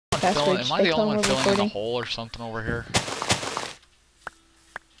password. Am I the only one filling in the hole or something over here?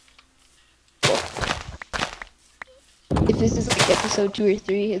 If this is like episode 2 or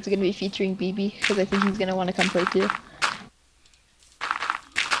 3, it's gonna be featuring BB because I think he's gonna want to come play too.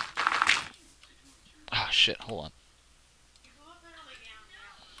 Ah, shit. Hold on.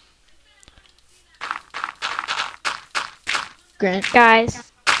 Grant.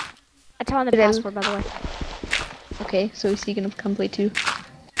 Guys, I told him the password, by the way. Okay, so is he gonna come play too?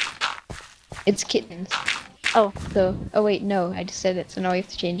 It's kittens. Oh. So, oh wait, no, I just said it, so now we have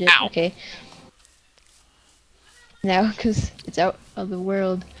to change it. Ow. Okay. Now, because it's out of the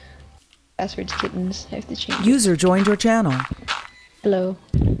world, password's kittens. I have to change it. User joined your channel. Hello.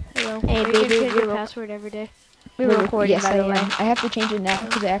 Hello. Hey, baby, change your password every day. We were recording, yes, by the way. I have to change it now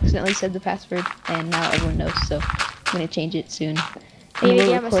because I accidentally said the password, and now everyone knows, so I'm gonna change it soon. Hey,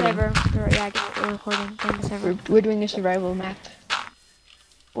 yeah, I'm a server. Yeah, we're recording. I'm a server. We're doing a survival map.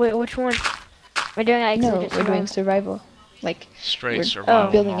 Wait, which one? We're doing like No, we're doing survival. Like, Straight we're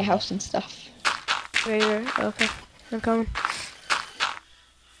survival. building a normal. house and stuff. Right. Okay. I'm coming.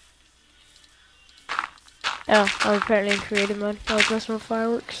 Oh, apparently in creative mode. Oh, just more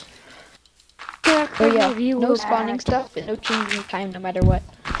fireworks. Oh yeah, no spawning stuff, but no changing time no matter what.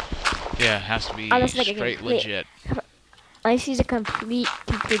 Yeah, it has to be Unless, like, straight legit. Unless he's a complete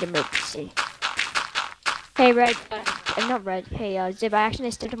emergency. Hey, Red. Not Red. Hey, Zib, I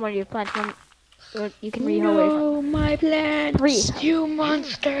actually stepped on one of your plants. You can re-hoe it. No, my plants! You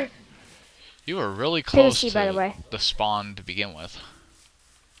monster! You were really close to by the way. the spawn to begin with.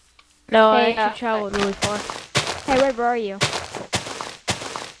 No, I actually traveled really far. Hey, Red, where are you?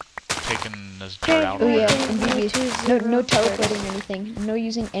 Taking this dirt out. Oh over yeah, there. and BB, no teleporting or anything. No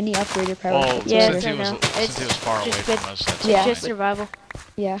using any operator power. Well, Yeah, since, he I was, know. since he was far away just from good. us, that's Yeah. It's fine. just survival.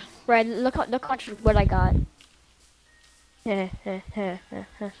 Yeah. Red, look what I got. You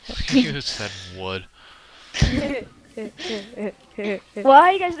said wood.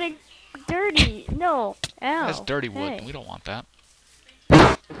 Why you guys think dirty? No. Ow. That's dirty wood. Hey. We don't want that.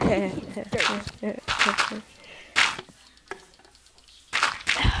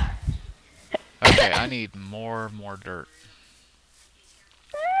 Okay, I need more dirt.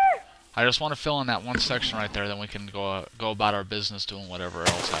 I just want to fill in that one section right there, then we can go about our business doing whatever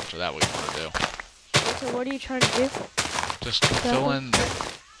else after that we want to do. So what are you trying to do? Just fill in.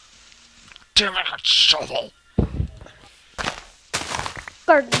 Damn it, shovel!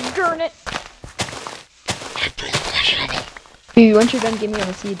 Darn it! BB, once you're done, give me all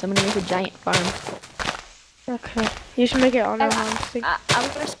the seeds. I'm gonna make a giant farm. Okay. You should make it on our home. I'm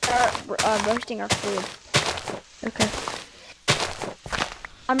gonna start roasting our food. Okay.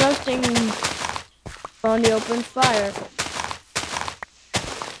 I'm roasting on the open fire.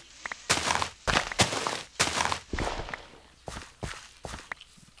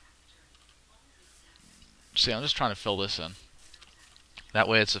 See, I'm just trying to fill this in. That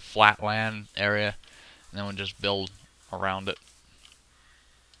way it's a flat land area, and then we'll just build around it.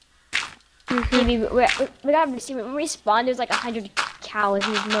 We gotta see, when we spawned, there's like 100 cows,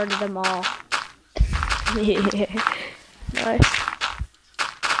 and we murdered them all. Yeah. Nice.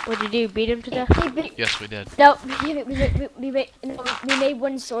 What'd you do, beat him to death? Yes, we did. No, we made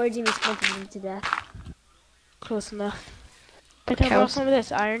one sword and we splintered him to death. Close enough. I can borrow some of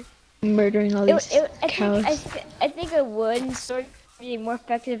this iron. Murdering all these cows. I think a wooden sword would be more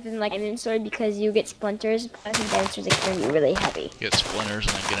effective than like an iron sword because you get splinters. But I think diamond swords are going to be really heavy. Get splinters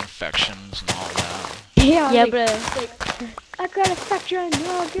and then get infections and all that. Yeah, like, but I got a infection.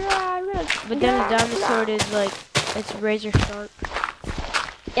 Oh god. but then the diamond sword is like it's razor sharp.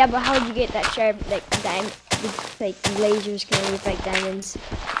 Yeah, but how would you get that sharp like diamond? Like lasers can only affect diamonds.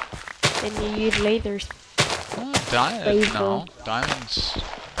 Then you use lasers. No, diamonds.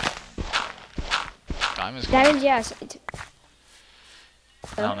 Diamonds, yes.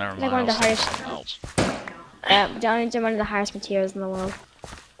 Oh, never mind. Like one of the hardest. Else. Diamonds are one of the hardest materials in the world.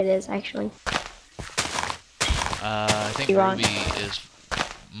 It is actually. I think ruby is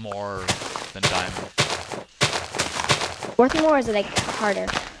more than diamond. Worth more is like harder.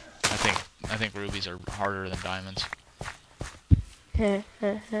 I think rubies are harder than diamonds.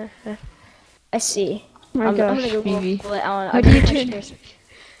 I see. My I'm gosh, gonna go BB. Google it. How do you turn?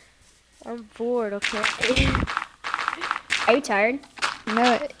 I'm bored, okay. Are you tired?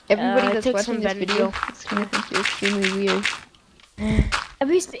 No, everybody I that's took watching some this video Benadryl. is gonna think you're extremely weird.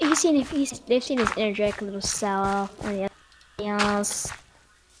 They've seen his energetic little self and the else.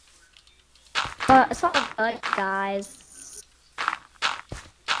 But it's not like guys.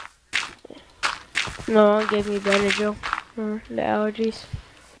 No one gave me Benadryl for the allergies.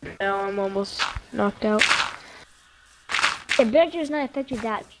 Now I'm almost knocked out. Yeah, Benadryl's not affected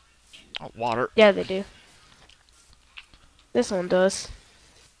that Oh, water. Yeah, they do. This one does.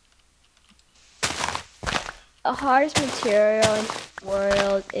 The hardest material in the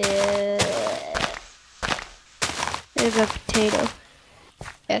world Is a potato.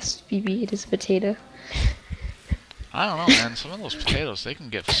 yes, BB. It is a potato. I don't know, man. Some of those potatoes, they can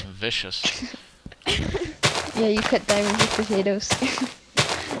get some vicious. Yeah, you cut diamonds with potatoes.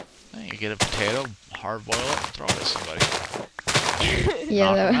 You get a potato, hard boil it, throw it at somebody. Yeah,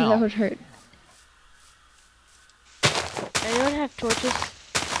 Knock 'em that out. would hurt. Anyone have torches?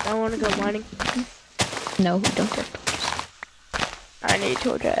 I want to go mining. No, we don't have torches. I need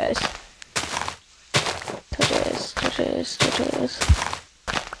torches. Torches.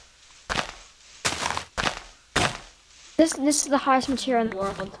 This is the hardest material in the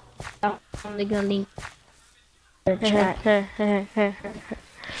world. I'm only gonna link their chat. Hey,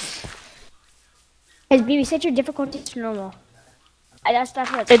 BB, set your difficulty to normal. That's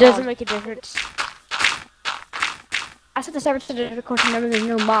what it's It doesn't called. make a difference. I set the server to the difficulty number. There's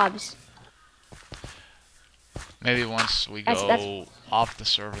no mobs. Maybe once we go That's- off the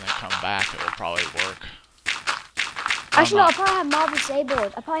server and then come back, it will probably work. Actually, no, I'll probably have mob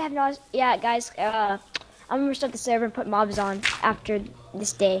disabled. I probably have not. Yeah, guys. I'm gonna restart the server and put mobs on after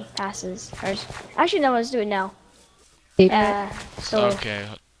this day passes. Actually, no, let's do it now. So Okay.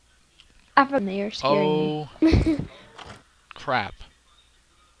 after they are scaring Oh. Crap.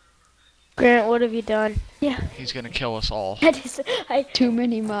 Grant, what have you done? Yeah. He's gonna kill us all. Too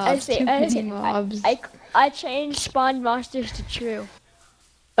many mobs. Too many mobs. I changed spawn monsters to true.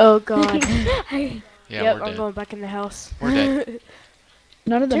 Oh god. Yeah, Yep, we're I'm dead. going back in the house. We're dead.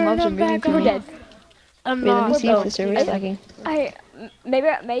 None of the Turn mobs are them moving back to on. me. We're dead. I'm Wait, let me not. see if the server is lagging.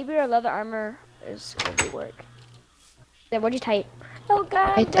 Maybe our leather armor is going to work. Yeah, what'd you type? Oh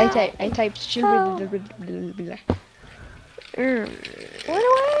god. I typed Oh.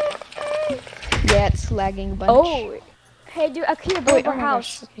 Yeah, it's lagging a bunch. Oh. Hey, dude, a creeper Oh, built wait, our oh my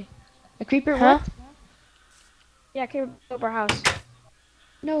house. gosh. Okay. A creeper? Huh? What? Yeah, a creeper built our house.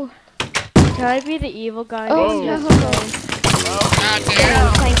 No. Can I be the evil guy? Oh Whoa. no. Oh,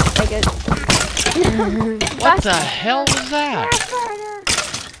 goddamn! Thanks, I guess. What the hell was that?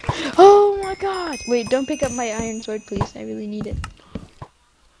 Oh my god. Wait, don't pick up my iron sword, please. I really need it.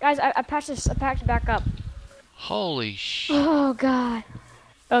 Guys, I patched it back up. Holy sh! Oh god.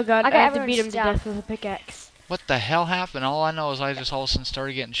 Oh god, I I got have to beat him everyone's to death with a pickaxe. What the hell happened? All I know is I just all of a sudden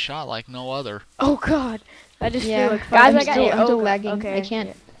started getting shot like no other. Oh god. I just Yeah, feel like guys, fighting I'm still over. lagging. Okay. I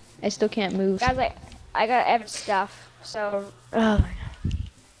can't. I still can't move. Guys, I got every stuff, so. Oh my god.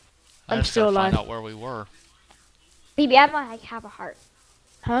 I I'm just still gotta find alive. out where we were. BB, I might have a heart.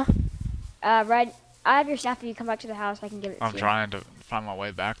 Huh? Red, I have your stuff. If you come back to the house, I can give it to I'm you. trying to find my way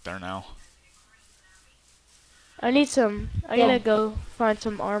back there now. I need some. I Yeah. gotta go find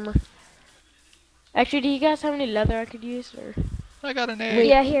some armor. Actually, do you guys have any leather I could use? Or I got an egg.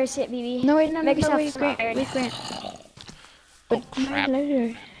 Yeah, here, sit, BB. No, wait, no, Make yourself wait, some Grant. iron. Wait, Grant. Oh crap!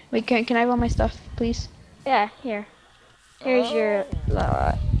 Wait, can I have all my stuff, please? yeah, here. Here's your.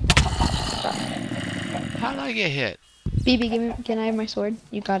 How did I get hit? BB, can I have my sword?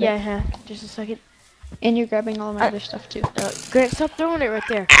 You got Yeah, it. huh. Just a second. And you're grabbing all my other stuff too. Grant, stop throwing it right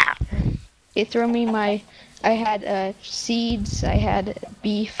there. Okay, throw me my. I had seeds. I had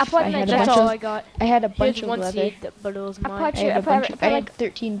beef. I put I in had a That's bunch all of. I got. I had a Here's bunch of one leather. seed, but it was mine. I had a bunch of. I had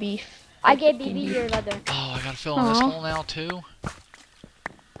 13 beef. I gave 13 BB beef. your leather. Oh, I gotta fill in this Aw. hole now too.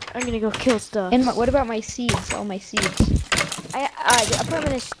 I'm gonna go kill stuff. And what about my seeds? All my seeds. I put them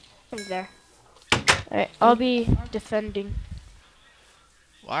in this there. Alright, I'll be defending.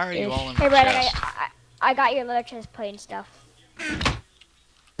 Why are you Ish. all in Hey, my Red, chest? I got your leather chest plate and stuff. This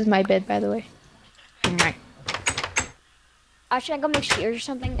is my bed, by the way. Should I go make shears or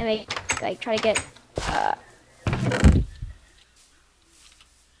something and like try to get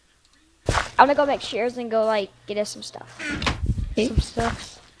I'm gonna go make shears and go like get us some stuff. Okay. Some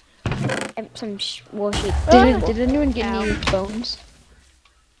stuff. And some wool sheep. Ah! Did anyone get Ow. any bones?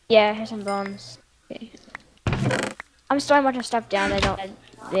 Yeah, here's some bones. Okay. I'm storing a bunch of stuff down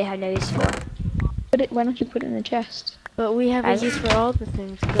they have no use for. Why don't you put it in the chest? But we have a Guys- use for all the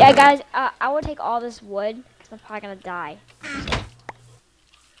things. Yeah, guys, I would take all this wood because I'm probably gonna die.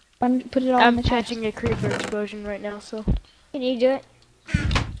 Why don't you put it all in I'm the chest? patching a creeper explosion right now, so. Can you do it?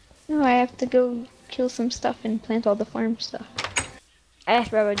 No, I have to go kill some stuff and plant all the farm stuff. I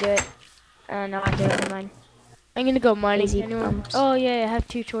asked Robo to do it. No, I do it in mine. I'm gonna go mining. Easy Anyone? bumps. Oh yeah, I have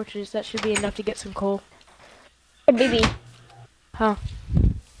 2 torches. That should be enough to get some coal. Hey, baby. Huh?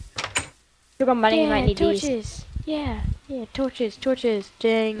 You're going mining, you Yeah, might need these. torches. Yeah, torches.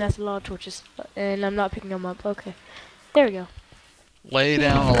 Dang, that's a lot of torches. And I'm not picking them up. Okay. There we go. lay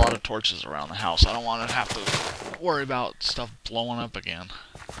down a lot of torches around the house. I don't want to have to worry about stuff blowing up again.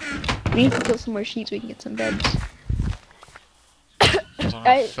 We need to kill some more sheep so we can get some beds. So I'm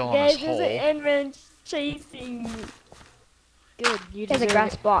not filling Guys, this there's hole. an enderman chasing you. Good, you Here's a deserve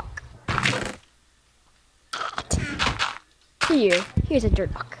grass it. block. Here's a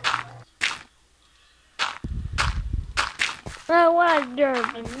dirt block. I want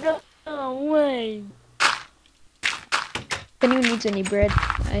dirt, no way. If anyone needs any bread,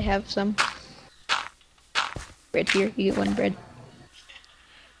 I have some. Bread here, you get 1 bread.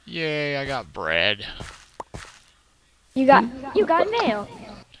 Yay, I got bread. You got mail.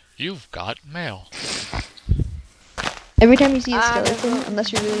 You've got mail. Every time you see a Ah, skeleton, no.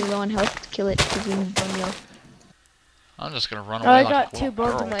 unless you're really low on health, kill it because we need bone meal. I'm just gonna run Oh, away I like got a 2 little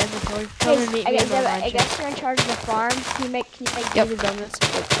bones girl. in my inventory. Come Guys, and meet me in my I mansion. guess you're in charge of the farm. Can you make Yep. the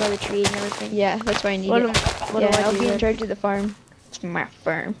donuts, like grow the trees and everything? Yeah, that's why I need What it. do Yeah, I I'll do be in then? charge of the farm. It's my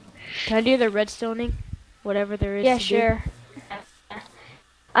farm. Can I do the redstoning? Whatever there is Yeah, to do. sure.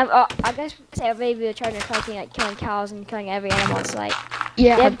 I guess say maybe they're trying to collecting like killing cows and killing every animal on site.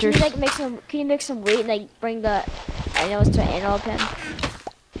 Yeah, Yeah, hunters. can you make some wheat and like bring the animals to an animal pen?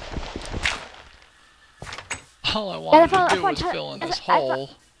 All I wanted to do found was fill in I this found- hole.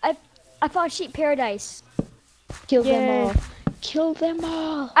 I found sheep paradise. Kill Yay. them all. Kill them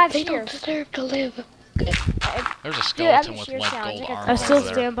all. I have They shears. don't deserve to live. There's a Dude, skeleton I'm with sure like sounds gold like a armor I still over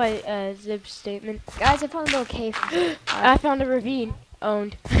there. stand by Zib's statement. Guys, I found a little cave. I found a ravine.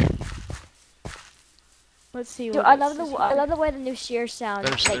 Owned. Let's see Dude, what I this is. love the way the new shears sound.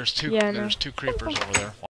 There's like, there's two Yeah, I know. there's 2 creepers over there.